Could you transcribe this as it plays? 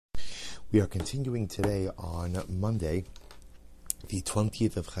We are continuing today on Monday, the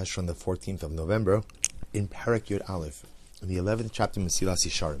 20th of Cheshvan, the 14th of November, in Parak Yud Aleph, in the 11th chapter of Mesilas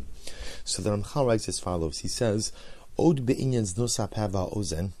Yesharim. So the Ramchal writes as follows. He says, Od be'inyan znus ha'peh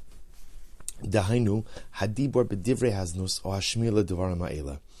ozen, dahainu hadibor b'divrei haznus o hashmir le'devarim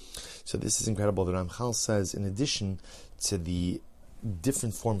ha'ela. So this is incredible. The Ramchal says, in addition to the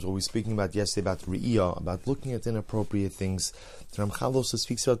different forms, what we were speaking about yesterday, about re'iyah, about looking at inappropriate things, the Ramchal also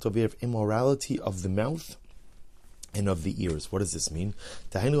speaks about the immorality of the mouth and of the ears. What does this mean?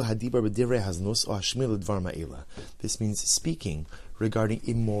 This means speaking regarding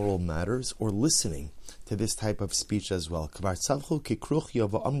immoral matters or listening to this type of speech as well. Ervas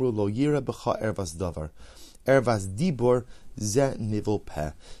dibor ze nivel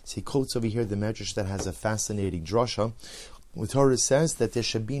peh. So he quotes over here the Medrash that has a fascinating drasha. The Torah says that there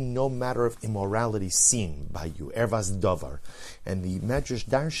should be no matter of immorality seen by you, ervas davar, and the Medrash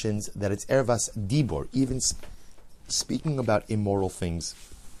darshans that it's ervas dibor, even speaking about immoral things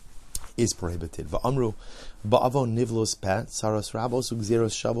is prohibited. Va'amru ba'avo nivlos peh saras rabos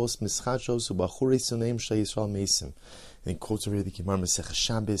ugzeros shavos mischachos ubachurei suneim sheyisrael meisim. And he quotes over here the Gemara Masechah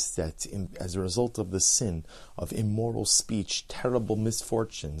Shabbos that as a result of the sin of immoral speech, terrible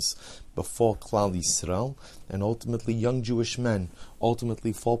misfortunes befall Klal Yisrael, and ultimately young Jewish men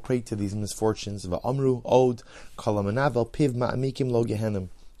ultimately fall prey to these misfortunes. Va'amru od kalamanavel piv ma'amikim lo gehenim.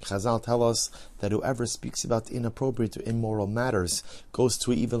 Chazal tell us that whoever speaks about inappropriate or immoral matters goes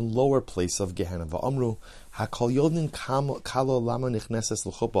to an even lower place of Gehenna. Va'amru hakol yodin kalo lama nichneses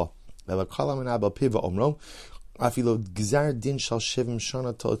l'chuppah ela kalamanavel piv va'omro.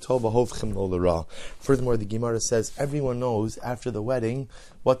 Furthermore, the Gemara says everyone knows after the wedding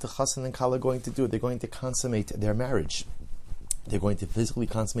what the chassan and kala are going to do. They're going to consummate their marriage. They're going to physically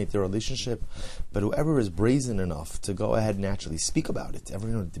consummate their relationship. But whoever is brazen enough to go ahead and actually speak about it,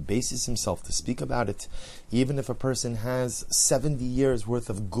 everyone debases himself to speak about it, even if a person has 70 years worth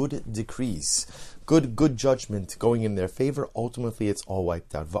of good decrees, good judgment going in their favor, ultimately it's all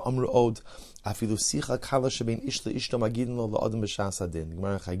wiped out. Va'amru od afilu sicha kala shebein ish le'ishto magidin lo la'adam b'shas hadin.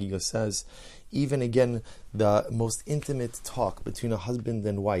 Gemara Chagiga says, even again, the most intimate talk between a husband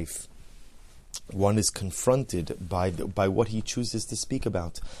and wife, one is confronted by what he chooses to speak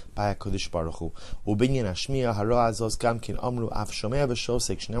about by HaKadosh Baruch Hu. Ubinyan hashmiya hara azos gamkin amru af shomea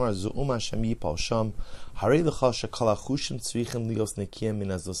v'shosek shnemar zu'uma Hashem yipal sham harei l'cha shekal hachushim tzrichim lios nekiyem min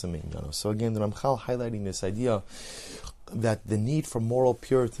azos aminyano. So again, the Ramchal highlighting this idea that the need for moral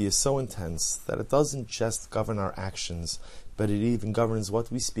purity is so intense that it doesn't just govern our actions, but it even governs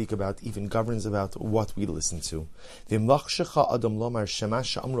what we speak about, even governs about what we listen to. V'imlachshecha adam lomar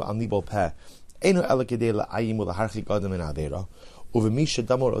shemash amru an libol peh Eino ela kedei la'ayim u'laharchik adam min avera, uv'mi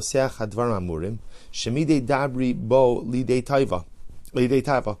shedamor oseach hadvarim amurim, shemidei dabri bo lidei taiva,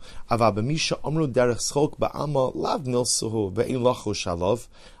 ava b'mi she'omru derech schok ba'ama lav nilsuhu ve'in lachu shalov,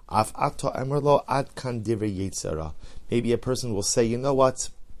 af ato emerlo ad kan divrei yetzera. Maybe a person will say, you know what?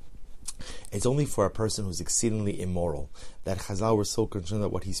 It's only for a person who's exceedingly immoral that Chazal were so concerned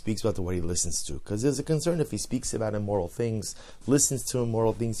about what he speaks about and what he listens to. Because there's a concern if he speaks about immoral things, listens to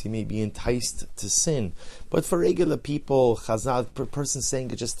immoral things, he may be enticed to sin. But for regular people, Chazal, a person saying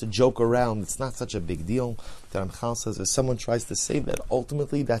it just to joke around, it's not such a big deal. The Ramchal says if someone tries to say that,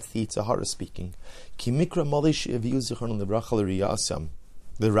 ultimately that's the Yetzer Hara speaking. Ki mikra malish eviu zichron lebracha l'riyasam,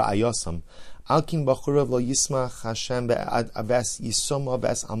 l'ra'ayasam, Alkin bachurav lo yismach Hashem be'abes yisom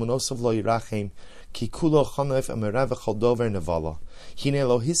abes amonosov lo yirachem ki kulo chanoif amerav v'chol dover nevala hine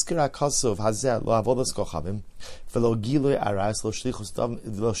lo hiskir akasov hazeh lo avodas kochavim v'lo gilui aras lo shlichus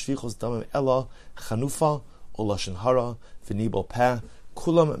damim ela chanufa o lashon hara v'nibol peh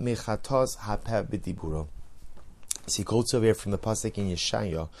kulam mechatos hapeh b'diburo. So he quotes over here from the pasuk in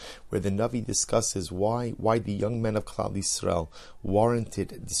Yeshaya, where the Navi discusses why the young men of Klal Yisrael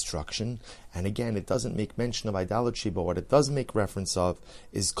warranted destruction. And again, it doesn't make mention of idolatry, but what it does make reference of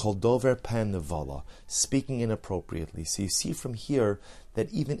is kol dover peh nevala, speaking inappropriately. So you see from here that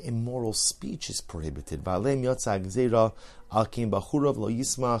even immoral speech is prohibited. V'aleim yotza gzeira al kim bachurav lo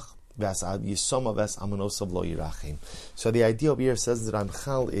yismach. So the idea over here, says that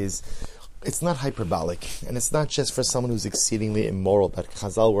Ramchal, is it's not hyperbolic, and it's not just for someone who's exceedingly immoral that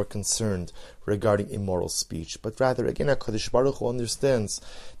Chazal were concerned regarding immoral speech, but rather, again, HaKadosh Baruch Hu understands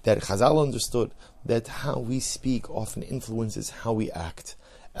that Chazal understood that how we speak often influences how we act.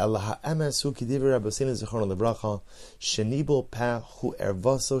 That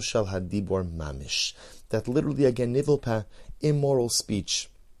literally, again, nivel peh, immoral speech,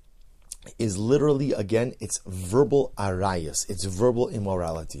 is literally, again, it's verbal arayas, it's verbal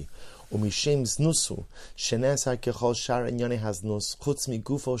immorality. Umishem znusu, shenesar kechol shar inyane haznus, chutz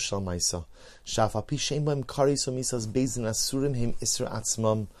migufo shal maisa. Shafa pi shem b'hem karis umisas bezin asurim him isra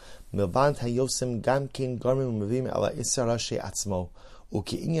atzmam, milvant hayosem gamkin garmim umavim ala isra rashe atzmo.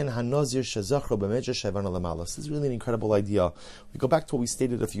 This is really an incredible idea. We go back to what we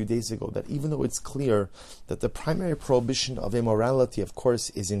stated a few days ago, that even though it's clear that the primary prohibition of immorality, of course,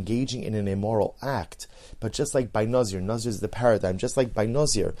 is engaging in an immoral act, but just like by Nazir is the paradigm, just like by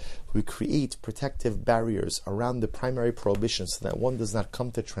Nazir, we create protective barriers around the primary prohibition so that one does not come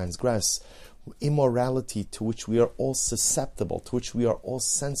to transgress immorality to which we are all susceptible, to which we are all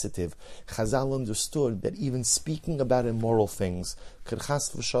sensitive. Chazal understood that even speaking about immoral things could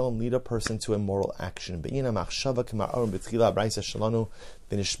chas v'shalom lead a person to immoral action.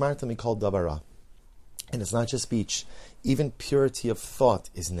 And it's not just speech. Even purity of thought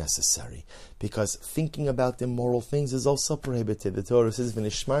is necessary, because thinking about immoral things is also prohibited. The Torah says,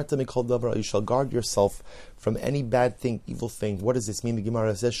 "V'nishmarta mikol davar," you shall guard yourself from any bad thing, evil thing. What does this mean? The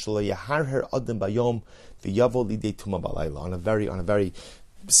Gemara says, "Shelo yaharher adam bayom v'yavo lidei tuma balayla." On a very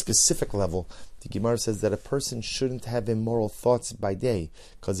specific level, the Gemara says that a person shouldn't have immoral thoughts by day,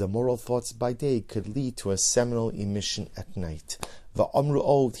 because immoral thoughts by day could lead to a seminal emission at night. Furthermore,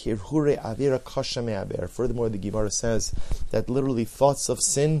 the Gemara says that literally thoughts of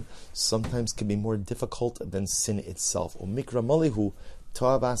sin sometimes can be more difficult than sin itself. And it's a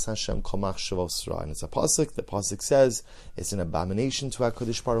pasuk. The pasuk says it's an abomination to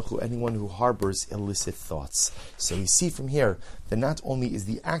HaKadosh Baruch Hu, anyone who harbors illicit thoughts. So we see from here that not only is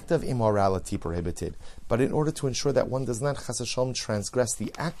the act of immorality prohibited, but in order to ensure that one does not chas v'shalom transgress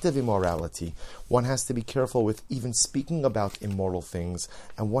the act of immorality, one has to be careful with even speaking about immoral things,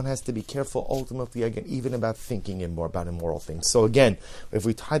 and one has to be careful ultimately again even about thinking about immoral things. So again, if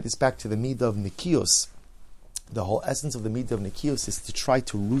we tie this back to the midah of nikios, the whole essence of the midah of nikios is to try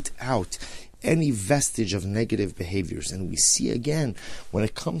to root out any vestige of negative behaviors. And we see again, when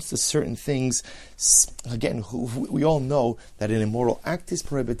it comes to certain things, again, we all know that an immoral act is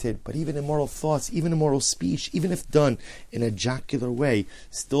prohibited, but even immoral thoughts, even immoral speech, even if done in a jocular way,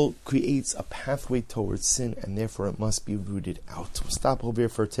 still creates a pathway towards sin, and therefore it must be rooted out. We'll stop over here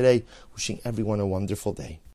for today, wishing everyone a wonderful day.